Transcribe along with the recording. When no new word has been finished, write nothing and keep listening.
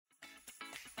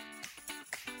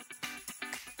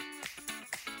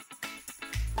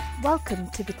Welcome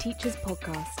to the Teachers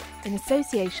Podcast, in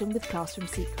association with Classroom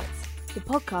Secrets, the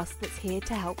podcast that's here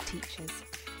to help teachers.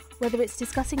 Whether it's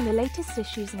discussing the latest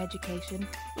issues in education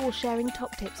or sharing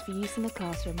top tips for use in the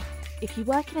classroom, if you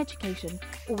work in education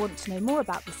or want to know more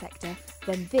about the sector,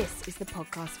 then this is the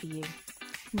podcast for you.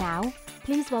 Now,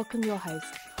 please welcome your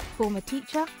host, former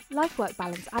teacher, life-work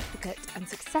balance advocate and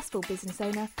successful business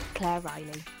owner, Claire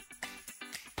Riley.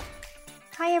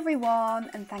 Hi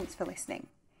everyone, and thanks for listening.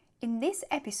 In this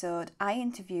episode, I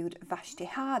interviewed Vashti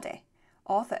Hardy,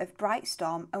 author of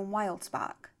Brightstorm and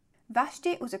Wildspark.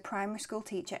 Vashti was a primary school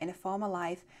teacher in a former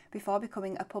life before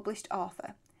becoming a published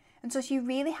author, and so she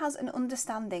really has an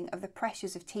understanding of the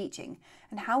pressures of teaching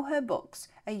and how her books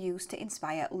are used to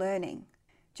inspire learning.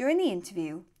 During the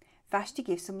interview, Vashti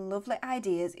gives some lovely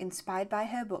ideas inspired by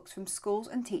her books from schools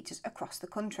and teachers across the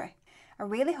country. I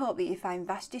really hope that you find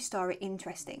Vashti's story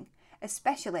interesting,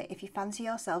 especially if you fancy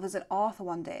yourself as an author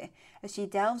one day, as she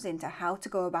delves into how to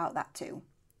go about that too.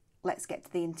 Let's get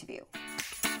to the interview.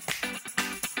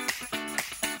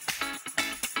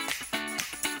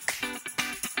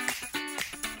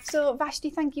 So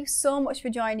Vashti, thank you so much for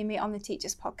joining me on the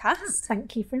Teachers Podcast.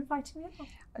 Thank you for inviting me on.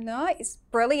 No, it's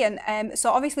brilliant.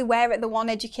 So obviously we're at the One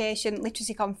Education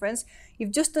Literacy Conference.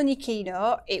 You've just done your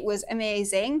keynote. It was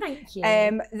amazing. Thank you.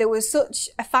 There was such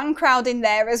a fan crowd in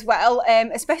there as well,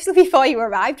 especially before you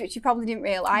arrived, which you probably didn't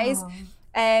realise.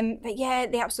 But yeah,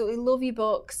 they absolutely love your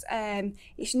books.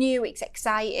 It's new, it's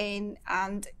exciting,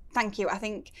 and thank you. I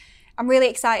think I'm really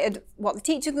excited what the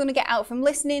teachers are going to get out from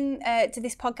listening to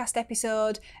this podcast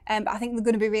episode. But I think they're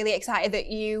going to be really excited that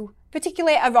you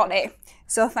particularly are on it.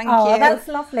 So thank you. Oh, that's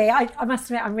lovely. I must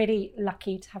admit, I'm really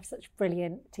lucky to have such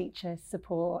brilliant teacher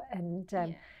support. And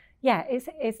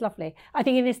it's lovely. I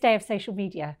think in this day of social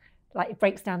media, like it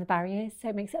breaks down the barriers. So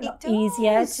it makes it a lot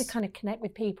easier to kind of connect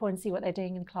with people and see what they're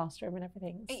doing in the classroom and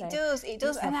everything. It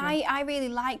does. And I really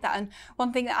like that. And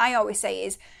one thing that I always say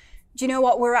is, do you know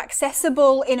what? We're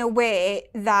accessible in a way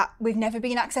that we've never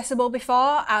been accessible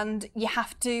before, and you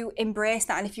have to embrace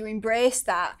that. And if you embrace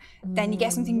that, then you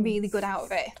get something really good out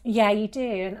of it. Yeah, you do.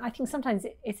 And I think sometimes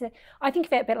I think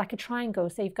of it a bit like a triangle.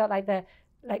 So you've got like the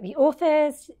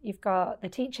authors, you've got the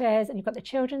teachers, and you've got the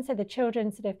children. So the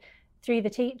children sort of through the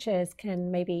teachers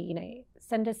can maybe,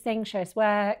 send us things, show us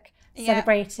work,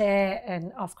 celebrate it,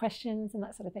 and ask questions and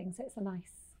that sort of thing. So it's a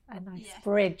nice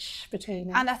bridge between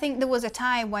it. And I think there was a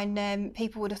time when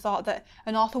people would have thought that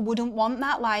an author wouldn't want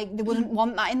that, like they wouldn't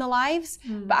want that in their lives.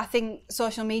 But I think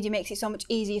social media makes it so much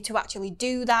easier to actually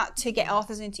do that, to get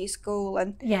authors into your school.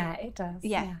 And yeah, it does.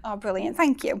 Yeah. Oh, brilliant.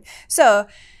 Thank you. So,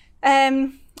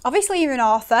 obviously you're an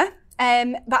author,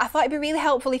 but I thought it'd be really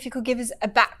helpful if you could give us a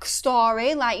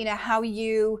backstory, like, how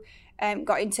you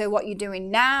got into what you're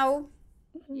doing now.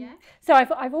 Yeah. So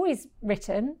I've always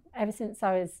written ever since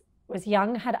I was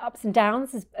young. Had ups and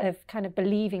downs of kind of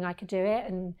believing I could do it,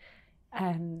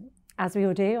 and as we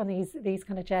all do on these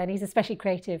kind of journeys, especially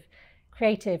creative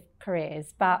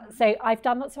careers. But so I've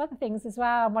done lots of other things as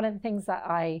well. And one of the things that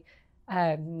I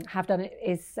have done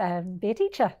is be a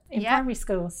teacher in primary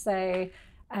school. So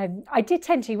I did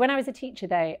tend to, when I was a teacher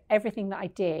though, everything that I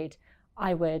did,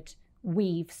 I would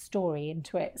weave story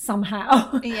into it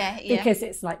somehow. Because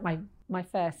it's like my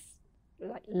first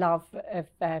love of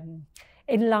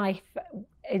in life.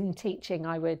 In teaching,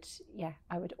 I would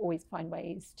always find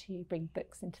ways to bring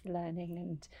books into the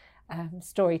learning, and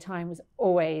story time was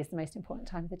always the most important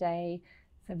time of the day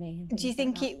for me. Do you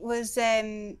think it was?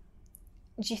 Do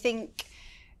you think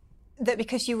that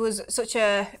because you was such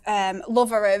a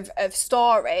lover of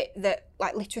story, that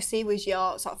like literacy was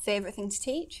your sort of favourite thing to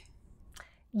teach?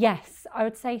 Yes, I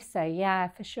would say so. Yeah,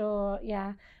 for sure.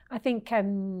 Yeah, I think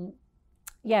being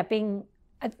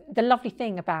the lovely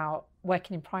thing about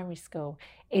working in primary school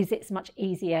is it's much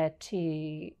easier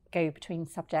to go between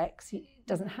subjects.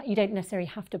 You don't necessarily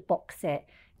have to box it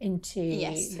into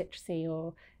literacy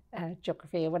or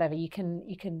geography or whatever. You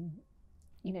can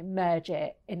merge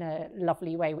it in a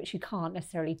lovely way, which you can't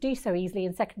necessarily do so easily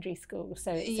in secondary school.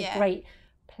 So it's a great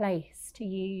place to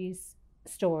use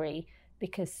story,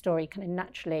 because story kind of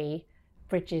naturally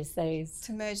bridges those.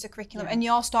 To merge the curriculum. And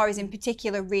your stories in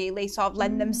particular really sort of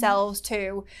lend themselves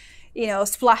to,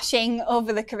 splashing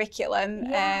over the curriculum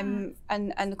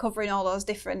and covering all those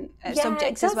different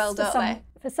subjects as well, don't they?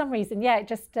 For some reason, it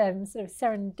just sort of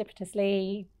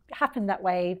serendipitously happened that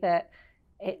way, that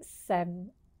it's,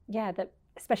 that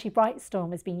especially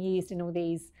Brightstorm has been used in all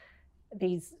these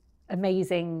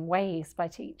amazing ways by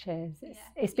teachers.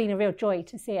 It's been a real joy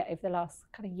to see it over the last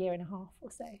kind of year and a half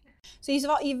or so. So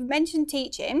you've mentioned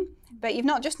teaching, but you've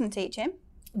not just done teaching.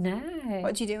 No.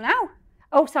 What do you do now?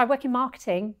 Oh, so I work in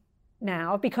marketing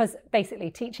now, because basically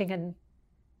teaching and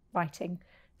writing.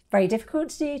 Very difficult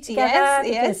to do together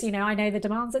because, I know the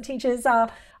demands that teachers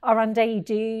are under. You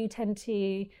do tend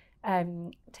to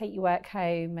take your work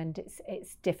home, and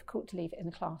it's difficult to leave it in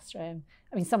the classroom.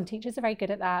 I mean, some teachers are very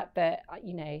good at that, but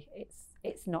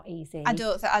it's not easy. I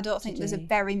don't think there's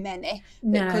very many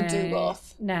that could do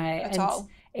both. No, at all.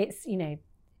 It's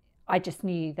I just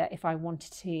knew that if I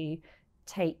wanted to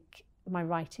take my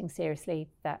writing seriously,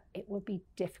 that it would be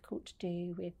difficult to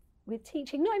do with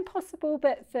teaching. Not impossible,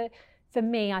 but for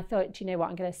me, I thought,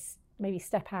 I'm going to maybe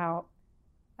step out,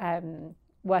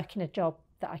 work in a job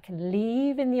that I can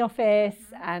leave in the office,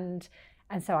 and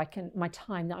so my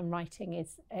time that I'm writing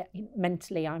is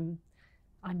mentally I'm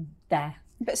there.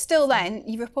 But still, then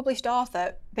you're a published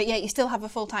author, but yet you still have a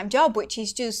full-time job, which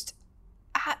is just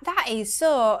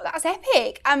that's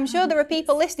epic. I'm sure there are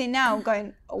people listening now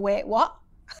going, wait, what?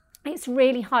 It's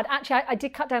really hard. Actually, I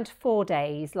did cut down to 4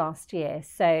 days last year,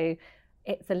 so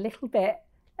it's a little bit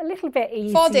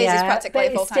easier. 4 days is practically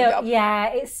a full-time job. Yeah,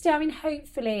 it's still. I mean,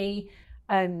 hopefully,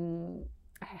 I'm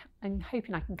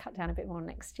hoping I can cut down a bit more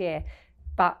next year.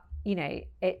 But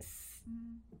it's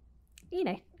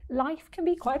life can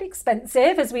be quite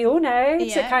expensive, as we all know,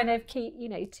 to kind of keep.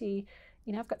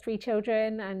 I've got 3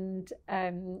 children, and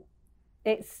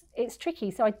it's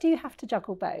tricky. So I do have to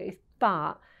juggle both.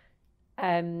 But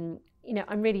I'm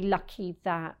really lucky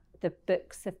that the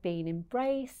books have been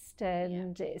embraced,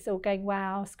 and it's all going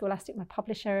well. Scholastic, my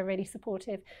publisher, are really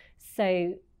supportive.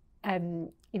 So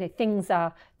things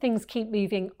keep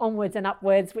moving onwards and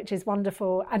upwards, which is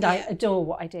wonderful. And I adore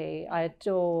what I do. I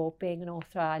adore being an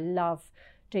author. I love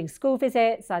doing school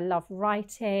visits. I love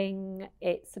writing.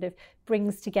 It sort of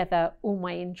brings together all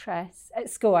my interests. At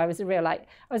school, I was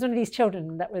one of these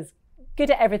children that was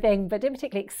good at everything, but didn't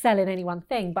particularly excel in any one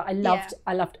thing. But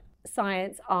I loved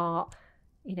science, art,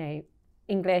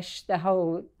 English, the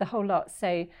whole lot.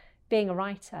 So being a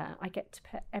writer, I get to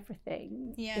put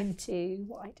everything into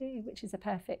what I do, which is a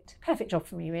perfect job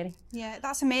for me, really. Yeah,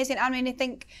 that's amazing. I mean, I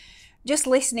think just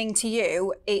listening to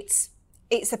you, it's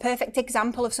a perfect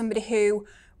example of somebody who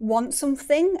wants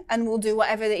something and will do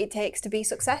whatever it takes to be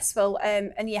successful.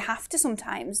 And you have to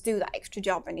sometimes do that extra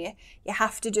job, and you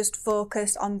have to just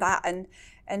focus on that and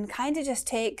kind of just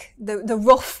take the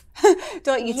rough,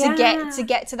 don't you, to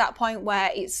get to that point where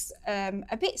it's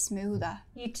a bit smoother.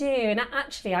 You do, and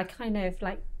actually I kind of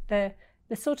like the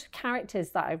sort of characters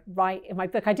that I write in my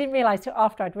book. I didn't realise till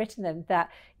after I'd written them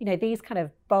that these kind of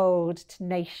bold,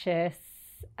 tenacious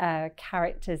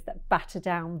characters that batter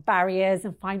down barriers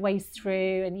and find ways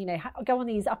through, and go on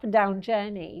these up and down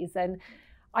journeys. And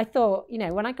I thought,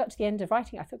 when I got to the end of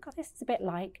writing, I thought, God, this is a bit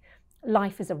like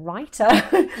life as a writer.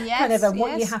 And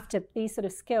what you have to, these sort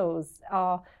of skills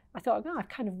are, I thought, I've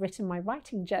kind of written my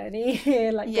writing journey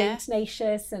here, being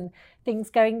tenacious and things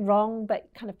going wrong,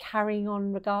 but kind of carrying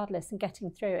on regardless and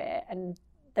getting through it. And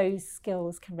those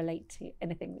skills can relate to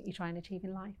anything that you try and achieve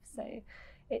in life. So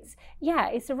it's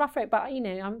a rough road, but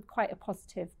I'm quite a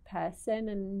positive person,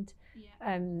 and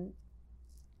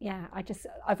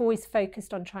I've always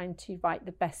focused on trying to write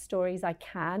the best stories I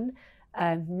can,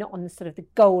 not on the sort of the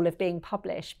goal of being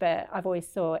published, but I've always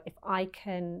thought if I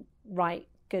can write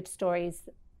good stories,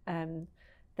 then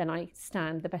I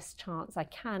stand the best chance I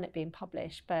can at being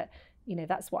published. But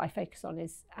that's what I focus on,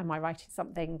 is am I writing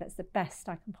something that's the best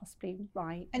I can possibly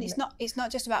write? And it's not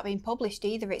just about being published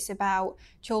either. It's about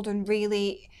children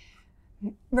really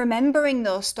remembering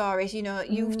those stories.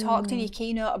 You've talked in your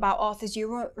keynote about authors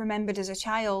you remembered as a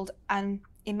child, and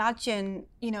imagine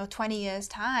 20 years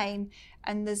time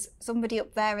and there's somebody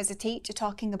up there as a teacher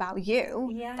talking about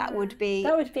you. That would be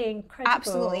incredible,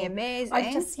 absolutely amazing.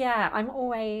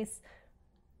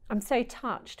 I'm so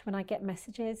touched when I get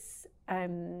messages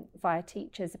via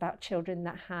teachers about children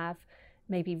that have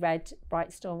maybe read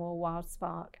Brightstorm or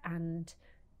Wildspark, and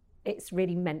it's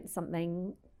really meant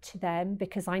something to them,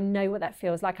 because I know what that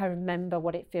feels like. I remember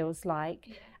what it feels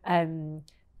like. When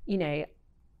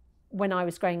I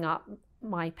was growing up,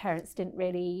 my parents didn't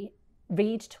really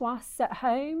read to us at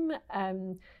home.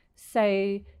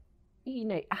 So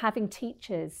having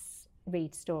teachers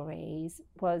read stories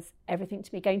was everything to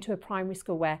me. Going to a primary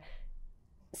school where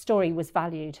story was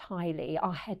valued highly,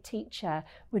 our head teacher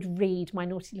would read my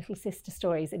naughty little sister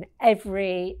stories in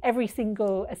every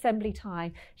single assembly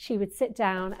time. She would sit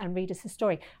down and read us a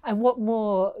story. And what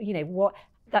more,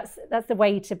 that's the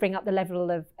way to bring up the level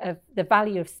of the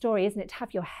value of story, isn't it? To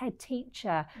have your head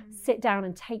teacher sit down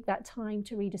and take that time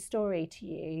to read a story to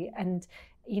you. And,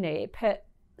 it put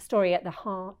story at the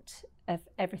heart of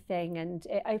everything, and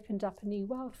it opened up a new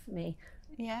world for me.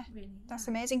 Yeah, that's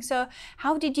amazing. So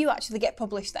how did you actually get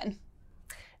published then?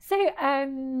 So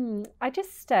I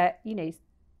just,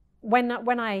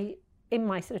 when I in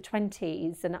my sort of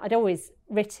 20s, and I'd always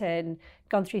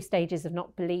gone through stages of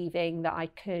not believing that I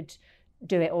could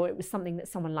do it, or it was something that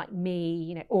someone like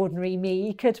me, ordinary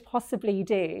me, could possibly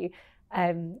do.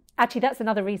 Actually, that's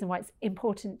another reason why it's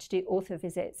important to do author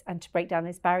visits and to break down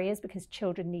those barriers, because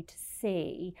children need to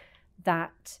see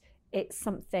that it's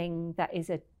something that is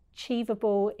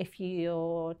achievable if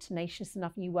you're tenacious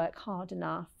enough, you work hard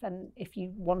enough, and if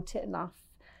you want it enough.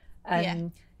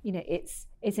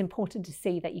 It's important to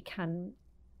see that you can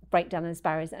break down those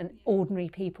barriers, and ordinary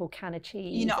people can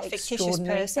achieve You're not a fictitious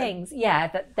extraordinary person. things. Yeah,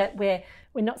 that we're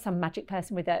not some magic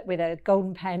person with a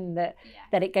golden pen that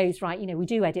it goes right. We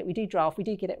do edit, we do draft, we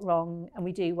do get it wrong, and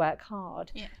we do work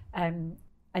hard. Yeah. And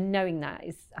knowing that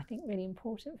is, I think, really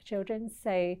important for children.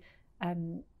 So,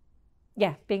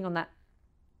 being on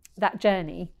that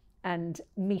journey and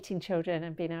meeting children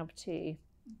and being able to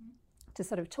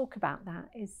sort of talk about that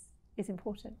is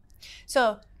important.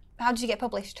 So, how did you get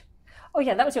published? Oh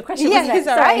yeah, that was your question, wasn't it? It's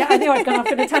all right. I knew I'd gone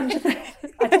off on a tangent.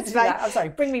 I didn't do that. I'm sorry,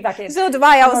 bring me back in. So do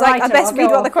I. I was like, I best read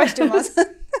what the question was.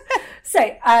 So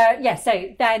I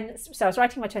was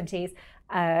writing my 20s,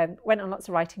 went on lots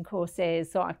of writing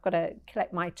courses, so I've got to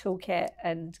collect my toolkit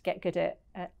and get good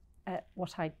at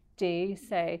what I do.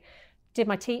 So did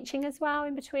my teaching as well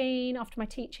in between. After my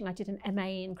teaching, I did an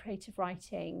MA in creative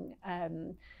writing,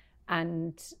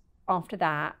 and after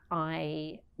that,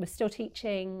 I was still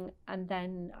teaching, and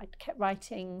then I kept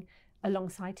writing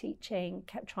alongside teaching,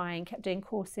 kept doing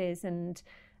courses, and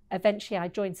eventually I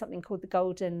joined something called the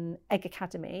Golden Egg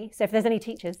Academy. So if there's any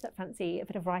teachers that fancy a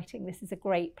bit of writing, this is a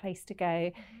great place to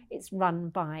go. It's run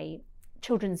by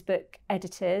children's book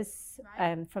editors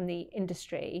from the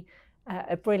industry.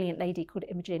 A brilliant lady called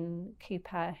Imogen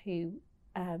Cooper, who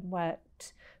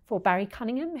worked for Barry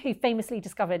Cunningham, who famously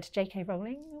discovered J.K.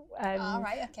 Rowling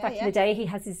back in the day. He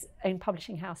has his own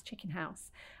publishing house, Chicken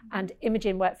House. And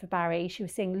Imogen worked for Barry. She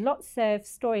was seeing lots of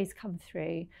stories come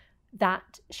through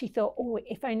that she thought,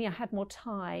 if only I had more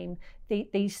time,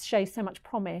 these show so much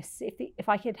promise. If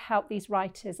I could help these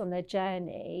writers on their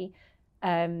journey,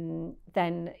 then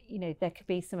there could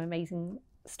be some amazing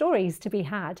stories to be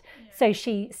had. So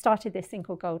she started this thing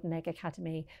called Golden Egg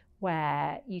Academy,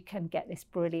 where you can get this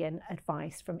brilliant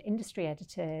advice from industry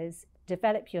editors,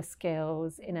 develop your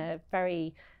skills in a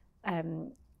very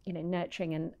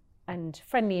nurturing and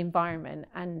friendly environment,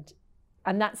 and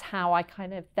that's how I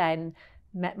kind of then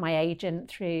met my agent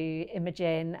through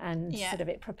Imogen, and sort of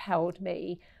it propelled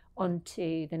me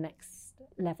onto the next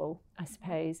level, I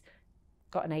suppose.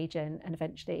 Got an agent and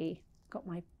eventually got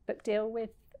my book deal with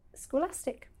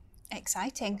Scholastic.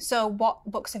 Exciting. So what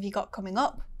books have you got coming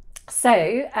up?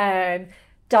 So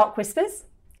Dark Whispers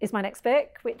is my next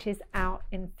book, which is out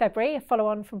in February, a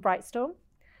follow-on from Brightstorm.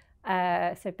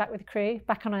 So back with the crew,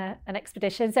 back on an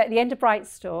expedition. So at the end of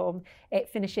Brightstorm, it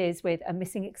finishes with a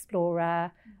missing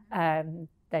explorer.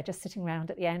 They're just sitting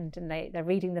around at the end, and they're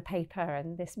reading the paper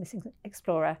and this missing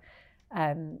explorer,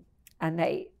 and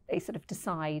they sort of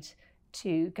decide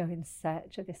to go in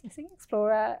search of this missing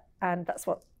explorer, and that's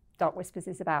what Dark Whispers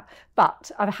is about.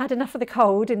 But I've had enough of the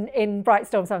cold in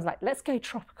Brightstorm, so I was like, let's go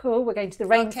tropical. We're going to the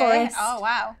rainforest. Okay. Oh,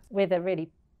 wow. With a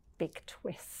really big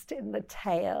twist in the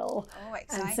tale. Oh,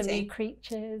 exciting. And some new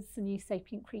creatures, some new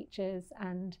sapient creatures.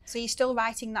 And so you're still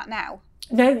writing that now?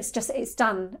 No, it's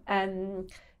done.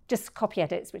 Just copy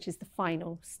edits, which is the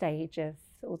final stage of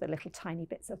all the little tiny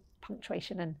bits of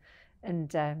punctuation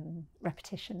and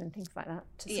repetition and things like that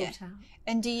to sort out.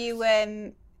 And do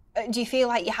you feel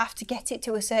like you have to get it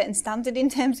to a certain standard in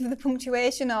terms of the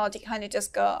punctuation, or do you kind of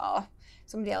just go,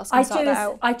 somebody else can sort that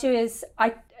out?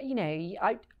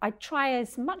 I try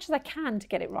as much as I can to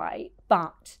get it right,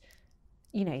 but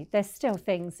there's still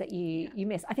things that you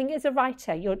miss. I think as a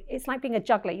writer, it's like being a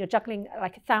juggler. You're juggling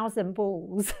like 1,000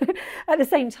 balls at the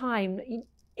same time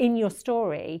in your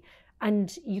story,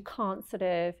 and you can't sort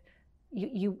of,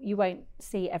 you won't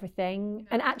see everything.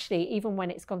 And actually, even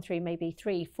when it's gone through maybe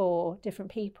 3-4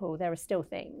 different people, there are still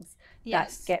things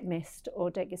that get missed or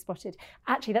don't get spotted.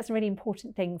 Actually, that's a really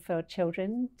important thing for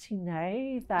children to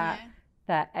know,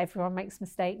 that everyone makes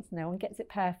mistakes, no one gets it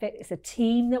perfect. It's a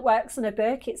team that works on a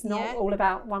book. It's not all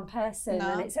about one person,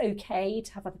 and it's okay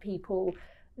to have other people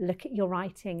look at your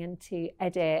writing and to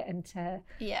edit and to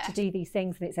do these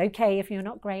things. And it's okay if you're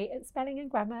not great at spelling and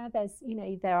grammar.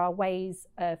 There are ways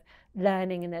of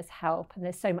learning, and there's help, and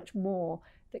there's so much more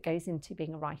that goes into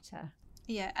being a writer.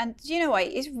 Yeah, and do you know what?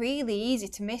 It's really easy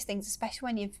to miss things, especially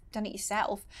when you've done it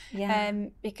yourself. Yeah.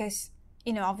 Because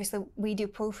obviously we do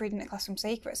proofreading at Classroom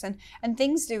Secrets, and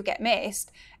things do get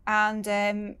missed.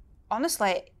 And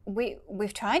honestly,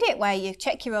 we've tried it where you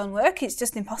check your own work. It's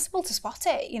just impossible to spot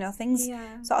it. Things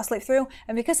sort of slip through.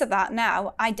 And because of that,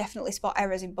 now I definitely spot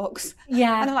errors in books.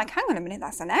 Yeah. And I'm like, hang on a minute,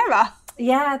 that's an error.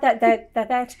 Yeah, they're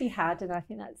there to be had, and I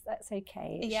think that's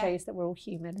okay. It shows that we're all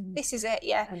human. And, this is it,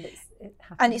 yeah. And it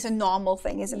happens. And it's a normal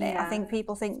thing, isn't it? Yeah. I think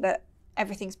people think that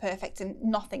everything's perfect and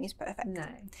nothing is perfect. No.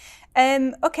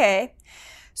 Okay.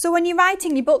 So when you're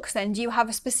writing your books then, do you have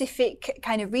a specific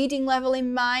kind of reading level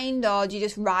in mind, or do you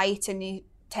just write and you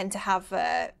tend to have,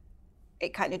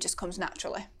 it kind of just comes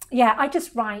naturally? Yeah, I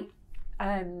just write.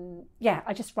 I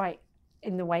just write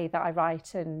in the way that I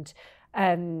write, and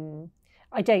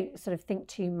I don't sort of think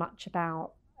too much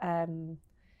about,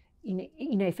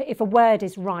 if a word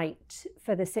is right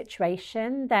for the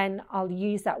situation, then I'll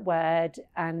use that word.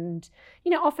 And,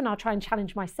 often I'll try and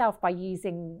challenge myself by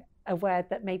using a word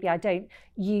that maybe I don't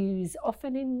use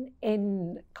often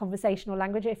in conversational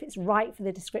language. If it's right for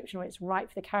the description or it's right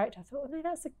for the character, I thought, no,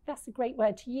 that's a great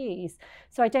word to use.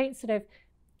 So I don't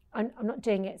I'm not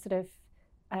doing it sort of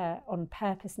on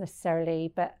purpose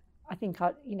necessarily, but I think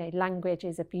language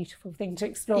is a beautiful thing to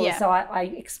explore. Yeah. So I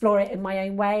explore it in my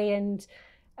own way, and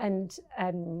I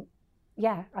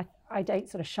don't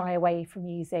sort of shy away from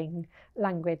using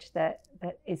language that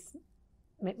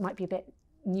might be a bit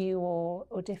new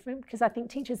or different, because I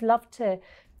think teachers love to,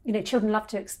 children love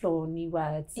to explore new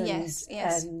words. And, yes.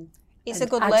 It's and a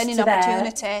good adds learning to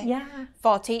opportunity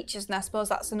for teachers, and I suppose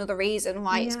that's another reason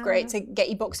why it's great to get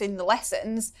your books in the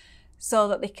lessons, so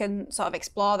that they can sort of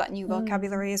explore that new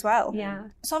vocabulary as well. Yeah.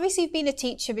 So obviously you've been a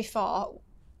teacher before.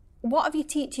 What of your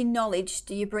teaching knowledge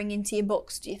do you bring into your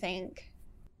books, do you think?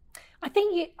 I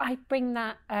think I bring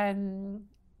that, I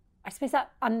suppose,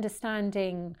 that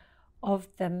understanding of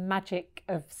the magic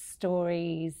of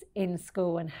stories in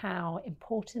school and how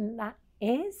important that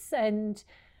is, and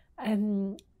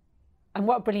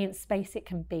what a brilliant space it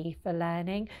can be for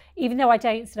learning. Even though I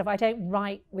don't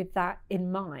write with that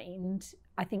in mind,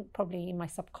 I think probably in my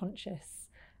subconscious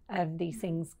these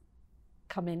things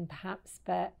come in perhaps,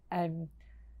 but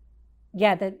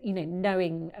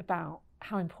knowing about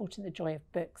how important the joy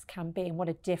of books can be and what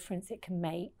a difference it can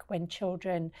make when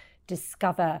children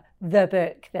discover the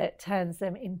book that turns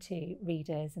them into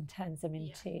readers and turns them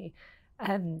into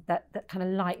that kind of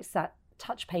lights that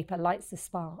touch paper, lights the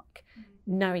spark.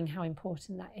 Knowing how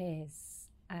important that is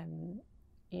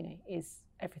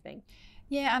everything.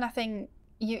 Yeah, and I think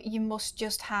you must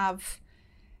just have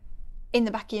in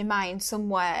the back of your mind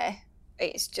somewhere,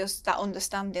 it's just that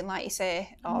understanding, like you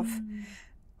say, of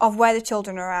where the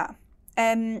children are at.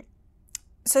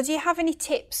 So do you have any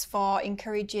tips for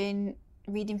encouraging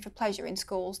reading for pleasure in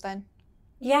schools then?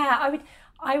 Yeah,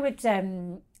 I would I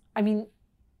mean,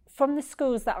 from the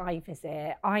schools that I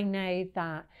visit, I know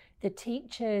that the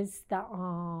teachers that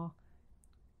are,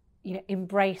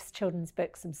 embrace children's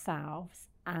books themselves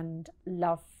and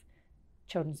love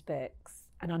children's books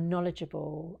and are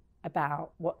knowledgeable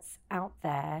about what's out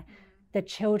there, the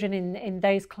children in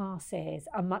those classes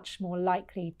are much more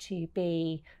likely to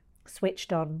be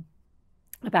switched on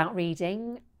about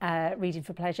reading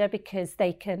for pleasure, because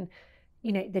they can,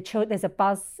 there's a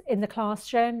buzz in the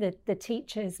classroom. The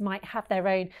teachers might have their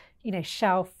own,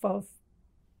 shelf of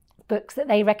books that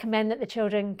they recommend that the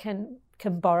children can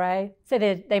borrow. So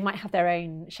they might have their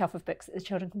own shelf of books that the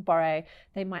children can borrow.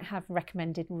 They might have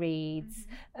recommended reads.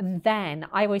 And then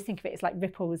I always think of it as like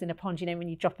ripples in a pond, when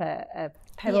you drop a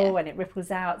pebble and it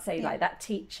ripples out. So like that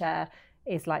teacher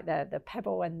is like the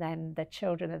pebble, and then the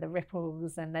children are the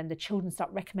ripples, and then the children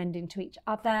start recommending to each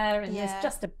other, and there's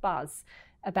just a buzz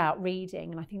about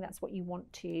reading. And I think that's what you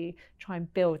want to try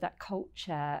and build, that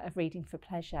culture of reading for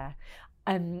pleasure.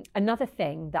 Another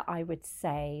thing that I would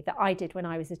say that I did when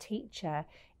I was a teacher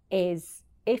is,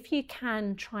 if you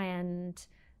can try and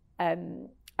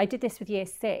I did this with year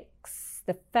 6.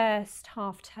 The first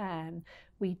half term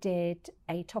we did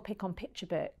a topic on picture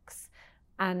books,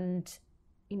 and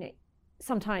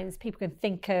sometimes people can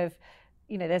think of,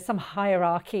 there's some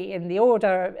hierarchy in the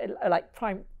order, like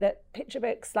that picture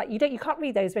books, like you can't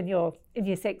read those when you're in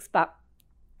year 6. But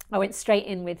I went straight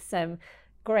in with some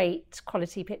great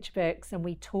quality picture books, and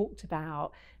we talked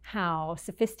about how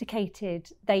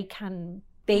sophisticated they can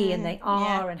be and they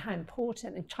are, and how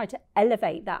important, and try to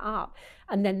elevate that up.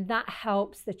 And then that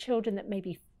helps the children that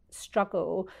maybe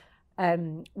struggle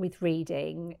with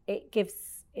reading. It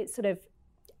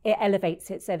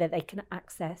elevates it so that they can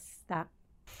access that.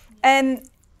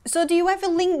 So do you ever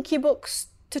link your books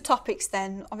to topics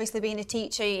then? Obviously being a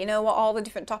teacher, you know what all the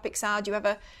different topics are. Do you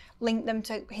ever link them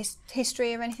to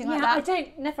history or anything like that? I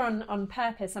don't, never on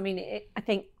purpose. I mean, I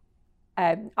think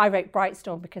I wrote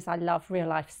Brightstorm because I love real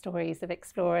life stories of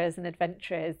explorers and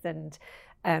adventurers, and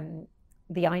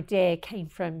the idea came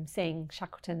from seeing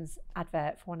Shackleton's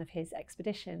advert for one of his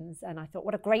expeditions. And I thought,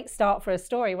 what a great start for a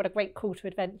story. What a great call to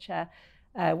adventure.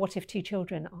 What if 2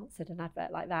 children answered an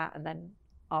advert like that? And then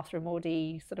Arthur and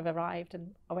Maudie sort of arrived,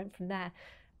 and I went from there.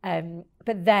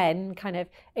 But then kind of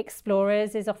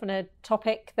explorers is often a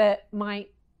topic that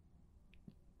might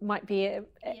be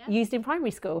used in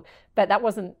primary school, but that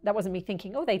wasn't me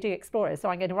thinking, oh, they do explorers, so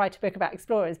I'm going to write a book about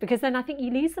explorers, because then I think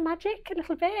you lose the magic a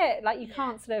little bit. Like, you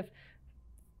can't sort of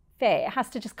fit. It has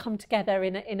to just come together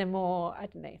in a more, I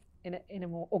don't know, in a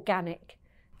more organic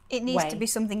It needs way. to be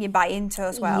something you buy into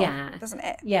as well, doesn't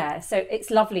it? Yeah, so it's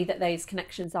lovely that those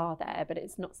connections are there, but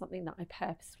it's not something that I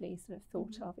purposefully sort of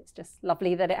thought of. It's just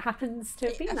lovely that it happens to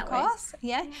have been that way. Of course,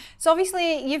 yeah. So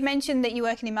obviously you've mentioned that you're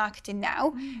working in marketing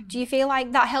now. Do you feel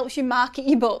like that helps you market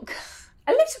your book?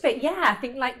 A little bit, yeah. I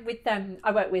think like with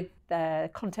I work with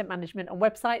content management on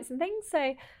websites and things,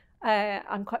 so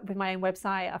I'm quite with my own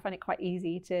website. I find it quite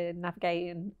easy to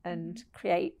navigate and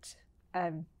create,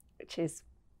 which is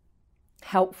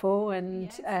helpful,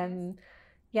 and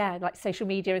like social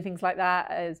media and things like that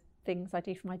as things I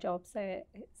do for my job. So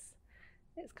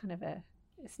it's kind of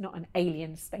it's not an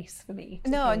alien space for me.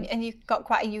 No, and you've got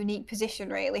quite a unique position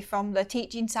really, from the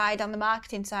teaching side and the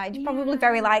marketing side. You're probably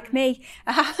very like me.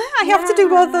 I have to do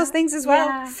both those things as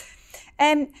well.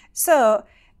 So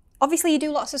obviously you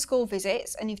do lots of school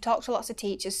visits and you've talked to lots of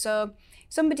teachers. So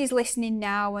somebody's listening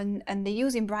now and they're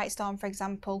using Brightstorm, for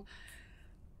example.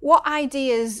 What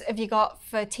ideas have you got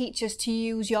for teachers to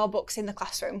use your books in the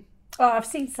classroom? Oh, I've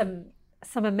seen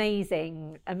some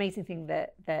amazing thing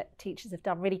that teachers have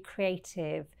done, really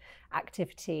creative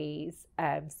activities.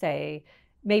 So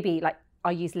maybe like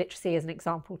I'll use literacy as an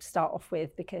example to start off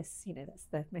with, because that's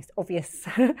the most obvious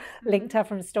link to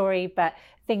from story. But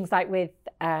things like with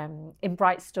in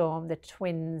Brightstorm, the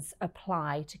twins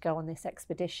apply to go on this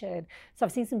expedition. So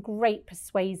I've seen some great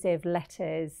persuasive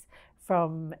letters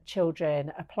from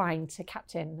children applying to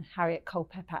Captain Harriet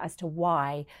Culpeper as to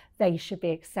why they should be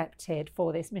accepted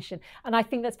for this mission. And I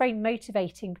think that's very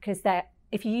motivating, because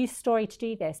if you use story to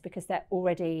do this, because they're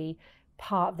already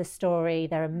part of the story,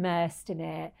 they're immersed in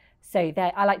it. So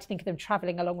I like to think of them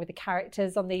travelling along with the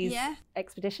characters on these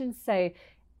expeditions. So,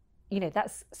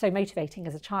 that's so motivating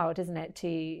as a child, isn't it?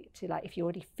 To like, if you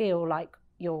already feel like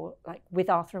you're like with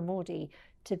Arthur and Maudie,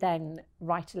 to then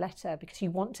write a letter because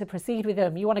you want to proceed with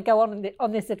them, you want to go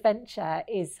on this adventure,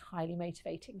 is highly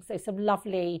motivating. So some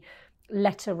lovely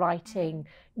letter writing,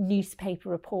 newspaper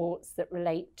reports that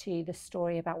relate to the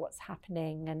story about what's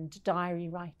happening, and diary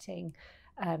writing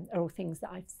are all things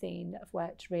that I've seen that have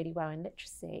worked really well in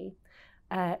literacy.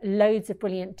 Loads of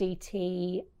brilliant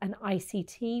DT and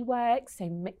ICT work,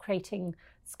 so creating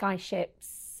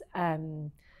skyships,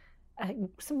 some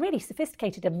really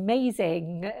sophisticated,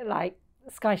 amazing like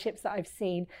skyships that I've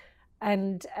seen,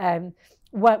 and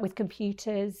work with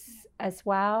computers as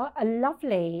well. A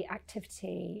lovely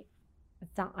activity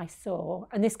that I saw,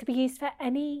 and this could be used for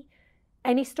any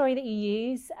story that you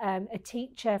use. A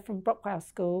teacher from Brockwell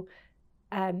School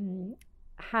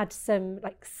had some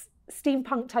like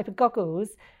steampunk type of goggles,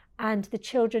 and the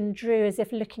children drew as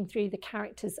if looking through the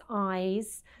characters'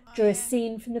 eyes, drew a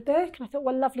scene from the book. And I thought,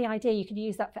 well, lovely idea. You could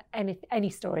use that for any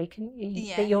story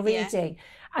that you're reading.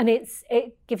 And it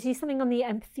gives you something on the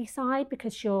empathy side,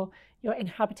 because you're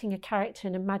inhabiting a character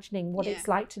and imagining what it's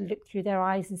like to look through their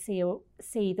eyes and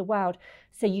see the world.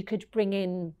 So you could bring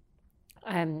in,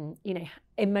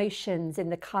 emotions in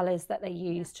the colours that they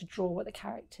use to draw what the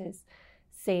character's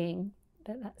seeing.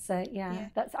 But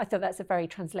I thought that's a very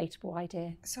translatable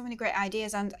idea. So many great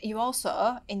ideas. And you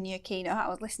also, in your keynote, I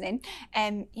was listening,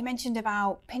 you mentioned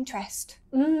about Pinterest.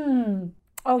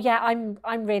 Oh yeah,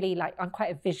 I'm really I'm quite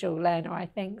a visual learner, I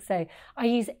think. So I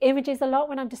use images a lot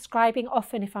when I'm describing.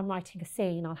 Often if I'm writing a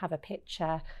scene, I'll have a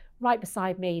picture right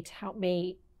beside me to help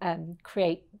me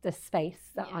create the space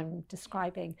that I'm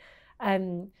describing.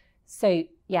 So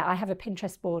yeah, I have a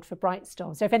Pinterest board for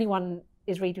Brightstorm. So if anyone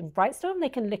is reading Brightstorm, they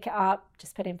can look it up,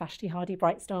 just put in Vashti Hardy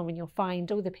Brightstorm, and you'll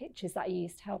find all the pictures that I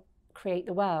used to help create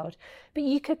the world. But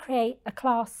you could create a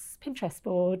class Pinterest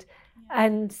board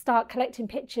and start collecting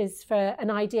pictures for an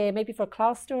idea, maybe for a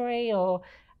class story, or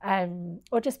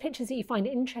just pictures that you find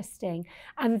interesting.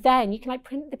 And then you can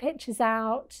print the pictures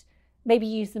out, maybe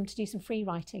use them to do some free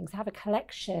writings, have a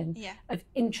collection of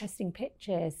interesting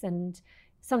pictures. And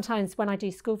sometimes when I do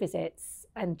school visits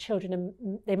and children,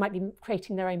 they might be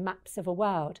creating their own maps of a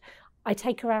world, I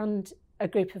take around a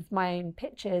group of my own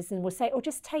pictures and will say, or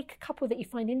just take a couple that you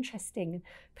find interesting and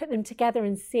put them together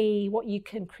and see what you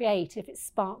can create if it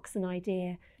sparks an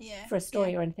idea for a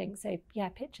story or anything. So yeah,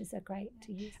 pictures are great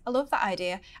to use. I love that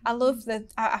idea. I love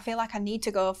that. I feel like I need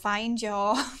to go find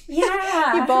your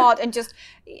Yeah. your board and just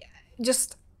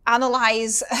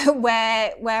analyze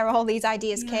where all these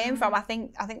ideas came from. I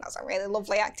think that's a really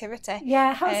lovely activity.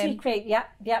 Yeah, it helps me create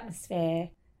the atmosphere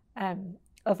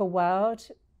of a world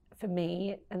for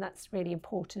me, and that's really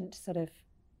important to sort of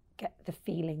get the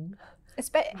feeling.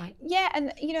 Right. Yeah,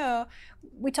 and you know,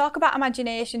 we talk about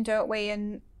imagination, don't we?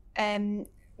 And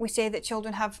we say that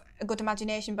children have a good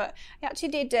imagination, but I actually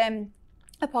did a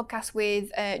podcast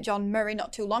with John Murray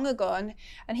not too long ago,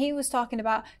 and he was talking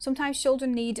about sometimes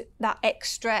children need that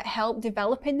extra help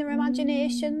developing their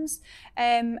imaginations.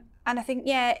 And I think,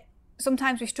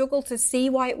 sometimes we struggle to see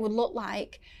what it would look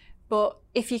like, but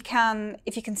if you can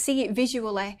see it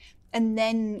visually and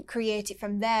then create it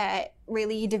from there,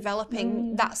 really you're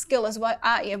developing that skill as well,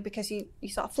 aren't you? Because you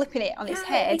sort of flipping it on its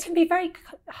head. It can be very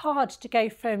hard to go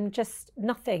from just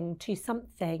nothing to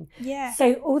something. Yeah.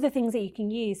 So all the things that you can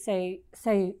use, so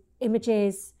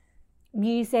images,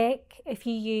 music, if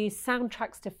you use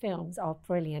soundtracks to films are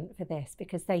brilliant for this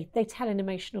because they tell an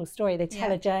emotional story, they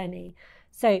tell a journey.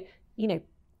 So, you know,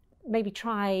 maybe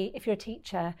try, if you're a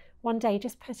teacher, one day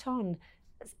just put on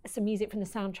some music from the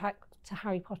soundtrack to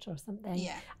Harry Potter or something,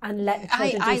 and let the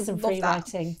children do some free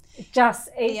writing. It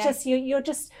doesn't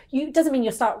mean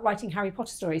you'll start writing Harry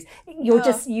Potter stories. You'll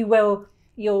start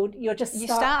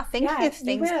thinking of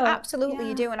things. Absolutely,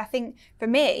 you do. And I think for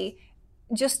me,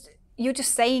 you're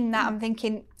just saying that, I'm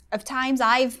thinking of times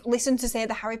I've listened to, say,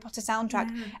 the Harry Potter soundtrack,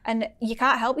 and you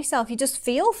can't help yourself. You just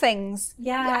feel things.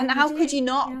 Yeah. And how could you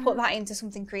not put that into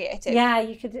something creative? Yeah,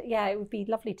 you could. Yeah, it would be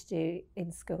lovely to do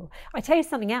in school. I tell you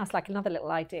something else, like another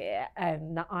little idea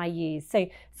that I use. So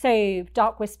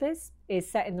Dark Whispers is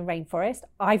set in the rainforest.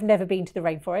 I've never been to the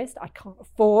rainforest. I can't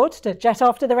afford to jet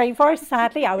off to the rainforest,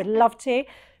 sadly. I would love to,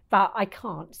 but I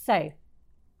can't. So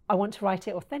I want to write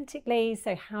it authentically.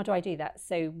 So how do I do that?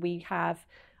 So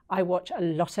I watch a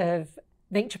lot of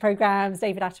nature programs.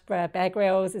 David Attenborough, Bear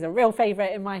Grylls is a real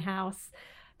favourite in my house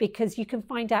because you can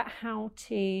find out how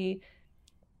to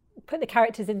put the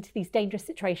characters into these dangerous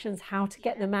situations, how to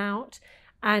get them out,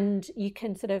 and you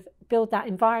can sort of build that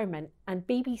environment. And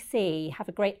BBC have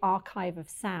a great archive of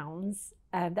sounds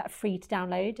that are free to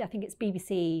download. I think it's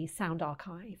BBC Sound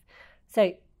Archive.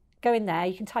 So go in there,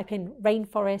 you can type in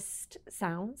rainforest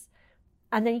sounds,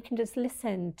 and then you can just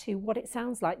listen to what it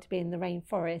sounds like to be in the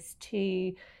rainforest, to,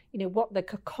 you know, what the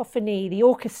cacophony, the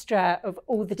orchestra of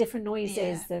all the different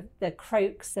noises, the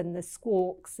croaks and the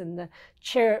squawks and the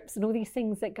chirps and all these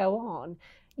things that go on.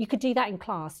 You could do that in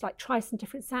class, like try some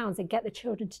different sounds and get the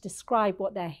children to describe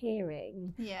what they're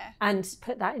hearing and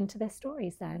put that into their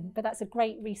stories then. But that's a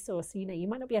great resource. You know, you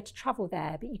might not be able to travel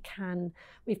there, but you can.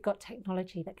 We've got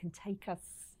technology that can take us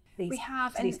these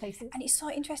places. And it's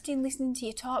so interesting listening to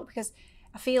you talk because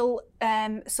I feel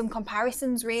some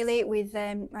comparisons really with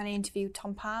when I interviewed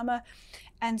Tom Palmer,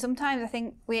 and sometimes I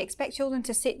think we expect children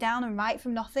to sit down and write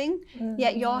from nothing,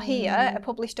 yet you're here, a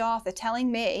published author,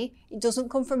 telling me it doesn't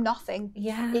come from nothing.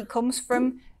 It comes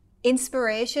from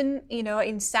inspiration, you know,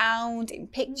 in sound, in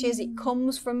pictures. It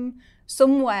comes from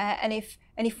somewhere, and if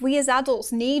we as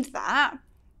adults need that,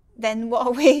 then what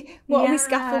are we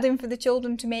scaffolding for the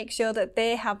children to make sure that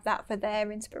they have that for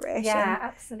their inspiration? Yeah,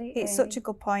 absolutely. It's such a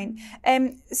good point.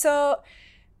 So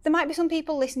there might be some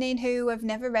people listening who have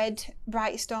never read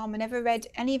Brightstorm and never read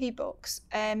any of your books.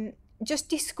 Just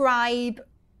describe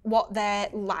what they're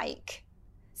like.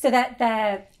 So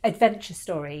they're adventure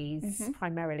stories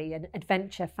primarily, and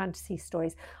adventure fantasy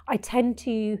stories. I tend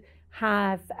to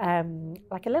have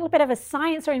like a little bit of a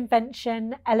science or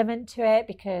invention element to it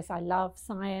because I love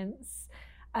science,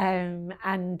 and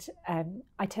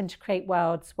I tend to create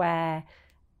worlds where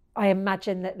I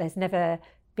imagine that there's never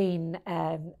been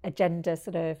a gender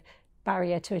sort of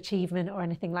barrier to achievement or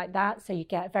anything like that. So you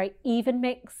get a very even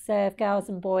mix of girls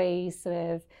and boys sort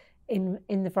of in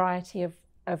the variety of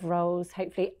roles.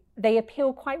 Hopefully they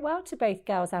appeal quite well to both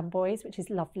girls and boys, which is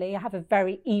lovely. I have a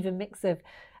very even mix of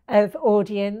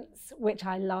audience, which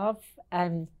I love.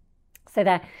 So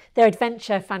they're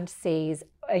adventure fantasies,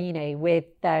 you know, with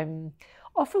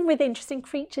often with interesting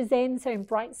creatures in. So in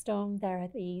Brightstorm, there are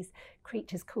these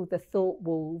creatures called the Thought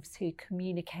Wolves who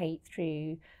communicate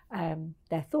through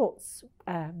their thoughts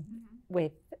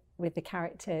with the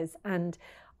characters. And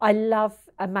I love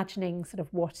imagining sort of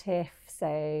what if.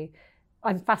 So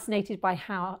I'm fascinated by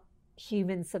how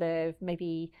humans sort of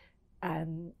maybe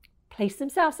place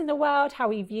themselves in the world, how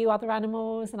we view other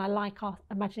animals, and I like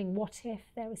imagining what if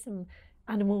there was some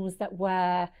animals that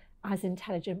were as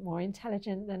intelligent, more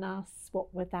intelligent than us,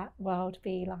 what would that world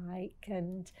be like?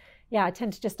 And yeah, I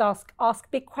tend to just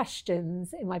ask big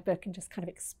questions in my book and just kind of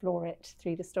explore it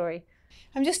through the story.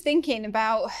 I'm just thinking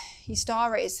about your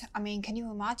stories. I mean, can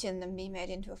you imagine them being made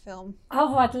into a film?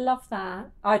 Oh, I'd love that.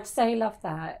 I'd so love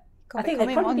that. I think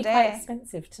they'd probably be quite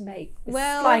expensive to make.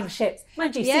 Well, flying ships.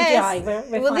 Mind you, CGI.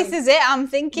 We're well, this is it. I'm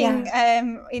thinking,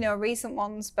 recent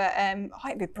ones, but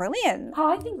it'd be brilliant.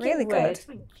 Oh, I think really good.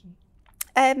 Thank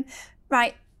you.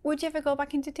 Right. Would you ever go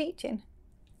back into teaching?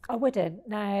 I wouldn't.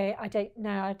 No, I don't.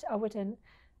 No, I wouldn't.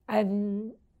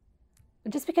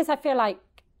 Just because I feel like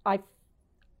I've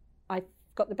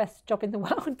got the best job in the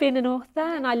world being an author,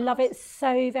 and I love it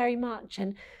so very much.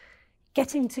 And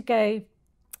getting to go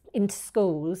into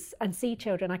schools and see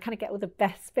children, I kind of get all the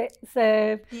best bits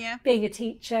of being a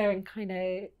teacher, and kind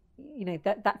of, you know,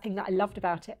 that thing that I loved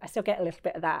about it. I still get a little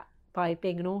bit of that by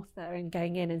being an author and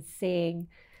going in and seeing,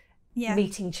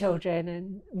 meeting children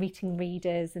and meeting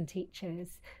readers and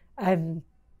teachers.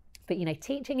 But you know,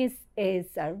 teaching is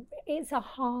it's a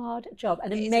hard job,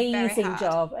 an amazing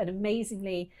job, an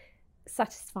amazingly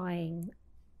satisfying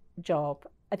job.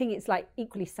 I think it's like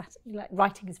equally like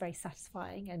writing is very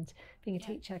satisfying, and being a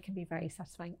teacher can be very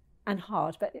satisfying and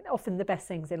hard, but often the best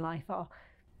things in life are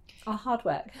hard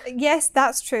work. Yes,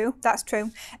 that's true. That's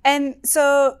true.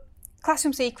 So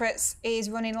Classroom Secrets is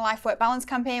running a life work balance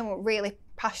campaign. We're really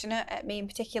passionate, at me in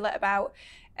particular, about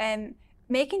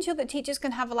making sure that teachers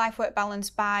can have a life work balance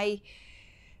by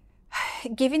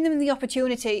giving them the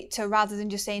opportunity to, rather than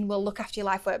just saying, well, look after your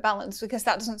life work balance, because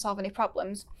that doesn't solve any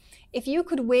problems. If you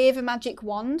could wave a magic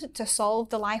wand to solve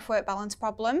the life work balance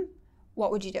problem,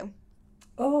 what would you do?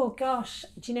 Oh gosh,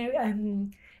 do you know,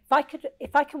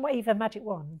 if I can wave a magic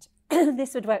wand,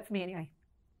 this would work for me anyway.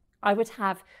 I would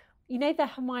have, you know, the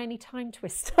Hermione time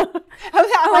twister.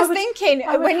 I was thinking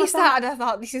when you started, I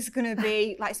thought this is going to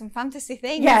be like some fantasy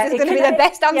thing. Yeah, this is going to be the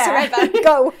best answer ever.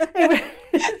 Go.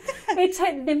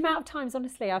 The amount of times,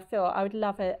 honestly, I feel I would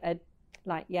love a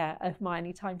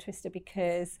Hermione time twister,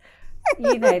 because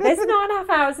you know, there's not enough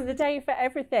hours in the day for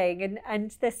everything,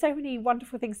 and there's so many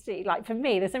wonderful things to do. Like for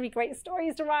me, there's so many great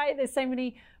stories to write, there's so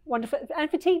many wonderful,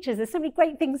 and for teachers, there's so many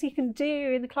great things you can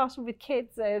do in the classroom with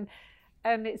kids,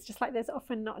 and it's just like there's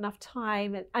often not enough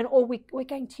time, or we're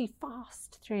going too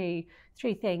fast through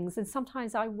things. And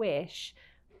sometimes I wish,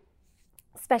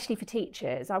 especially for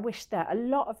teachers, I wish that a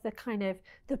lot of the kind of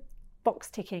the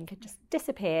box ticking could just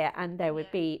disappear, and there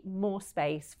would be more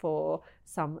space for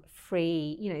some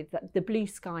free, you know, the blue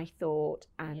sky thought,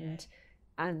 and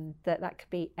that could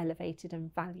be elevated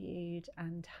and valued,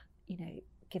 and, you know,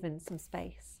 given some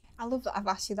space. I love that I've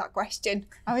asked you that question.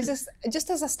 I was just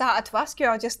as I started to ask you,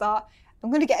 I just thought, I'm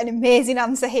going to get an amazing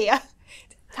answer here.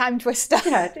 Time twister.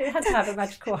 Yeah, it had to have a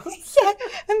magical answer. Yeah,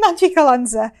 a magical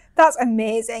answer. That's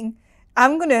amazing.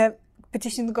 I'm going to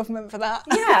petition the government for that.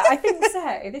 Yeah, I think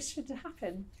so. This should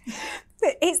happen.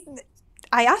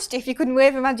 I asked you if you couldn't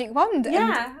wave a magic wand.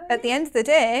 Yeah. And at the end of the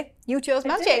day, you chose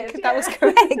magic. That was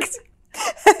correct.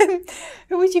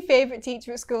 Who was your favourite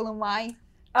teacher at school and why?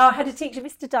 Oh, I had a teacher,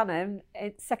 Mr. Dunham,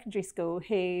 at secondary school,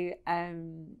 who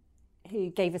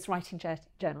gave us writing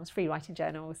journals, free writing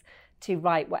journals, to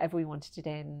write whatever we wanted it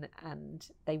in, and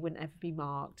they wouldn't ever be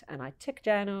marked. And I took a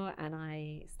journal and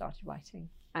I started writing.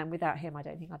 And without him, I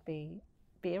don't think I'd be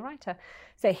a writer.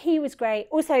 So he was great.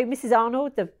 Also, Mrs.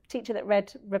 Arnold, the teacher that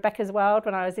read Rebecca's World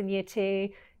when I was in year 2.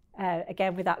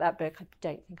 Again, without that book, I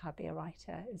don't think I'd be a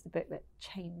writer. It was the book that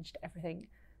changed everything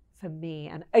for me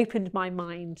and opened my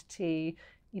mind to, you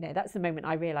know, that's the moment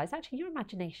I realised, actually, your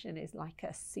imagination is like a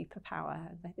superpower.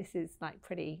 This is like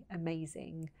pretty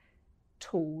amazing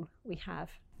tool we have.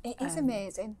 It is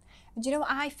amazing. And do you know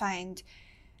what I find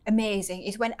amazing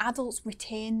is when adults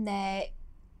retain their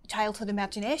childhood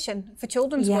imagination for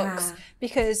children's books,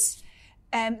 because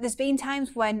there's been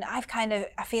times when I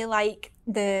feel like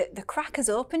the crack has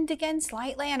opened again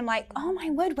slightly, and I'm like, oh my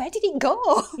word, where did it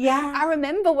go? Yeah. I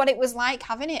remember what it was like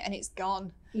having it, and it's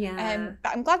gone. Yeah.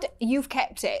 But I'm glad you've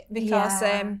kept it, because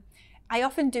I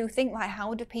often do think, like,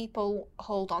 how do people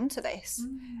hold on to this?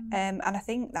 And I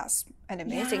think that's an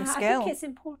amazing skill. I think it's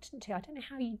important too. I don't know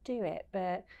how you do it,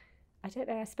 but I don't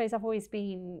know. I suppose I've always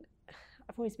been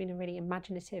a really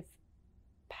imaginative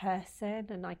person,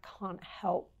 and I can't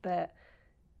help but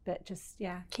just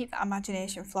keep that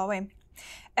imagination flowing.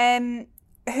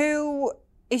 Who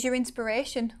is your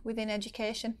inspiration within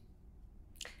education?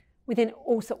 Within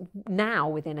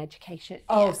education.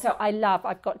 So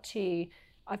I've got to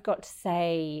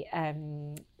say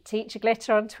Teacher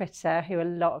Glitter on Twitter, who a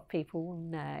lot of people will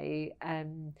know.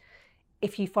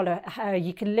 If you follow her,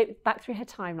 you can look back through her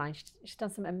timeline. She's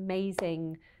done some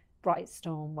amazing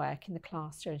Brightstorm work in the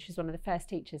classroom. She's one of the first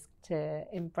teachers to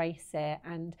embrace it,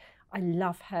 and I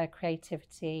love her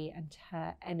creativity and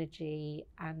her energy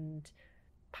and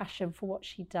passion for what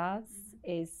she does.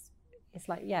 Is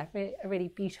like, yeah, a really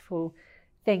beautiful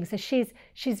thing. So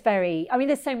she's very, I mean,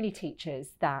 there's so many teachers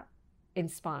that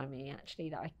inspire me actually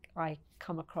that I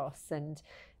come across, and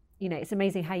you know, it's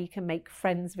amazing how you can make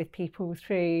friends with people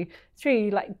through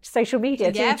like social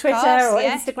media, through Twitter or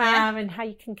Instagram, and how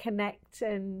you can connect.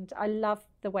 And I love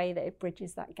the way that it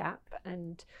bridges that gap,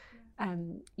 and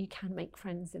you can make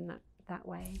friends in that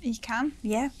way. You can,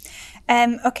 yeah.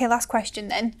 Okay, last question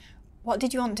then. What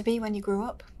did you want to be when you grew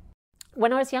up?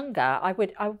 When I was younger, I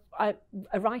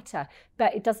a writer,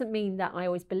 but it doesn't mean that I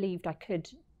always believed I could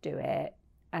do it.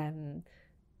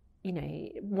 You know,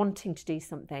 wanting to do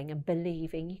something and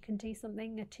believing you can do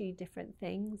something are two different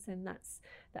things, and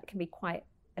that can be quite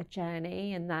a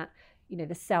journey. And that, you know,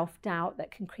 the self-doubt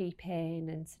that can creep in,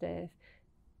 and sort of,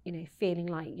 you know, feeling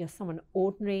like you're someone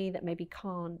ordinary that maybe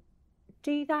can't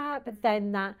do that, but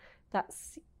then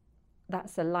that's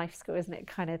a life skill, isn't it?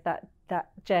 Kind of that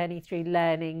journey through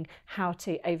learning how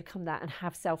to overcome that and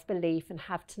have self-belief and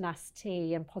have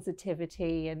tenacity and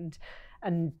positivity and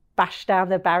bash down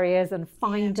the barriers and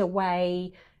find a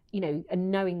way, you know,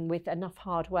 and knowing with enough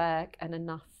hard work and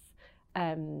enough,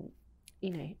 get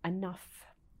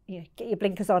your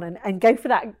blinkers on and go for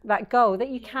that goal that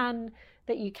you can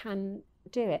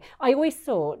do it. I always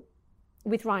thought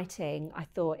with writing, I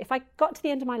thought if I got to the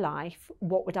end of my life,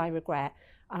 what would I regret?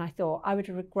 And I thought I would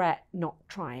regret not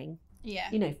trying. Yeah.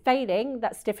 You know, failing,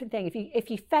 that's a different thing. If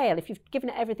you fail, if you've given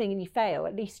it everything and you fail,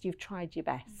 at least you've tried your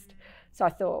best. So I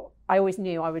thought, I always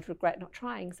knew I would regret not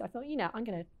trying. So I thought, you know, I'm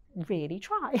going to really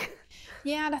try.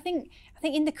 Yeah, and I think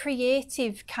in the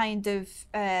creative kind of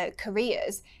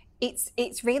careers,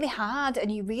 it's really hard,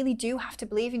 and you really do have to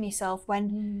believe in yourself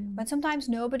when sometimes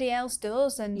nobody else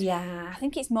does. And I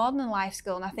think it's more than a life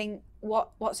skill. And I think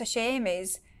what's a shame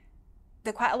is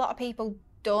that quite a lot of people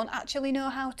don't actually know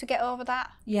how to get over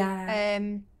that. Yeah.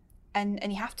 And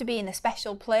you have to be in a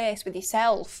special place with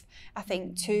yourself, I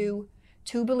think, to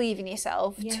believe in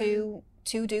yourself, to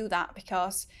do that.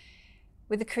 Because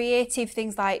with the creative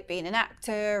things like being an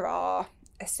actor or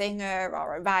a singer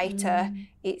or a writer,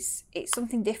 it's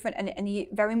something different, and you're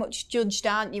very much judged,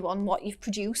 aren't you, on what you've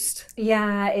produced?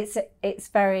 Yeah, it's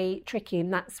very tricky,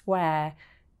 and that's where,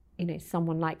 you know,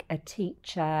 someone like a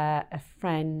teacher, a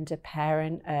friend, a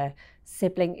parent, a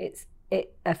sibling,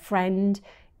 a friend,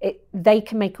 they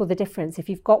can make all the difference. If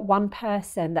you've got one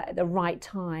person that at the right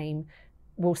time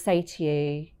will say to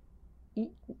you,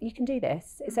 you can do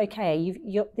this, it's okay,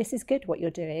 this is good what you're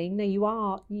doing. No,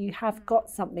 you have got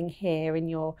something here in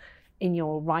your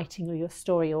writing or your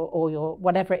story or your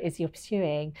whatever it is you're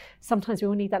pursuing. Sometimes we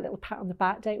all need that little pat on the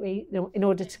back, don't we, in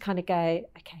order to kind of go,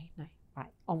 okay, no,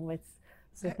 right, onwards.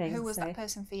 Sort of thing. Who was that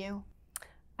person for you?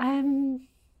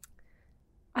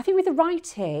 I think with the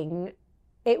writing,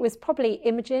 it was probably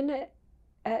Imogen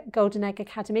at Golden Egg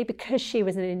Academy, because she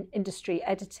was an industry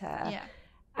editor,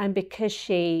 and because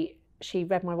she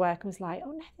read my work and was like,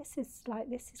 oh no, this is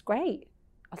great.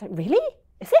 I was like, really?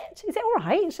 Is it all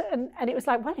right? And it was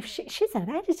like, well, if she's an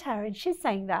editor and she's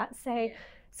saying that,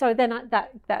 so then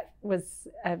that was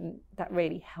that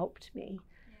really helped me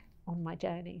on my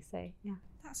journey. So yeah.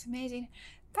 That's amazing.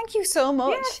 Thank you so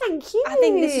much. Yeah, thank you. I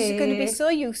think this is going to be so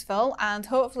useful, and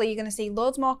hopefully you're going to see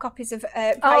loads more copies of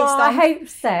Brightstorm. I hope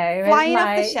so. Flying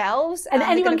off the shelves. And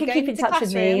anyone can keep in touch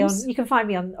with me. You can find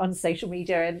me on social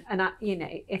media, and you know,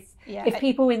 if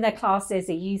people in their classes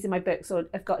are using my books or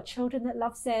have got children that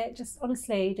loves it, just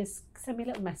honestly, just send me a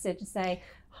little message and say,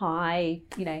 hi,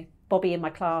 you know, Bobby in my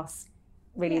class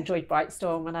really enjoyed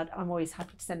Brightstorm, and I'm always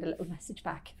happy to send a little message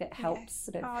back if it helps.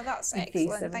 Sort of. Oh, that's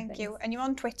excellent. Thank you. And you're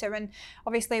on Twitter, and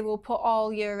obviously we'll put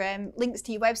all your links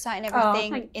to your website and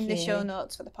everything in the show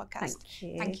notes for the podcast. Thank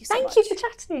you. Thank you so much. Thank you for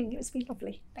chatting. It's been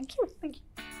lovely. Thank you. Thank you.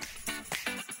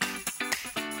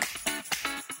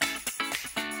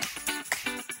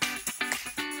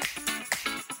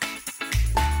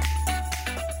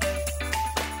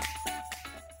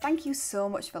 Thank you so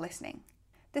much for listening.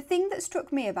 The thing that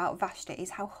struck me about Vashti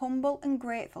is how humble and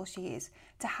grateful she is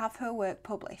to have her work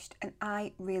published, and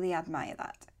I really admire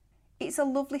that. It's a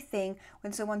lovely thing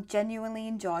when someone genuinely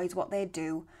enjoys what they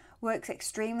do, works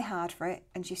extremely hard for it,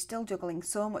 and she's still juggling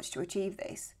so much to achieve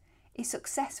this, is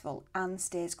successful and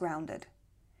stays grounded.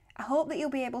 I hope that you'll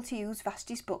be able to use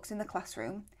Vashti's books in the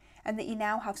classroom, and that you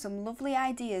now have some lovely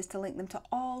ideas to link them to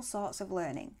all sorts of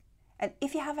learning. And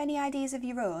if you have any ideas of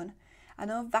your own, I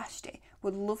know Vashti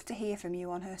would love to hear from you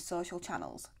on her social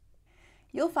channels.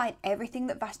 You'll find everything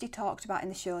that Vashti talked about in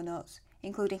the show notes,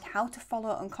 including how to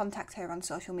follow and contact her on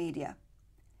social media.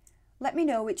 Let me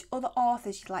know which other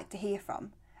authors you'd like to hear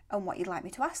from and what you'd like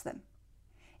me to ask them.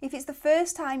 If it's the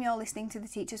first time you're listening to the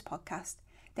Teachers Podcast,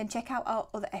 then check out our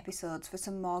other episodes for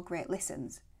some more great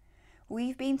listens.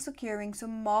 We've been securing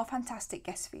some more fantastic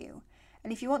guests for you,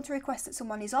 and if you want to request that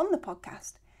someone is on the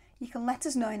podcast, you can let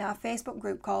us know in our Facebook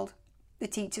group called the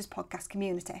Teachers Podcast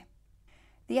Community.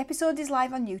 The episode is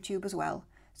live on YouTube as well,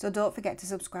 so don't forget to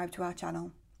subscribe to our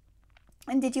channel.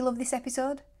 And did you love this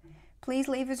episode? Please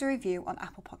leave us a review on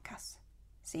Apple Podcasts.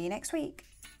 See you next week.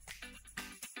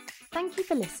 Thank you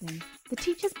for listening. The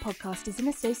Teachers Podcast is in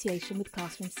association with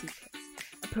Classroom Secrets,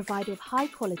 a provider of high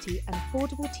quality and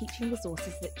affordable teaching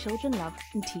resources that children love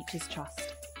and teachers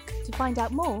trust. To find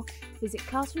out more, visit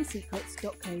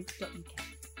classroomsecrets.co.uk.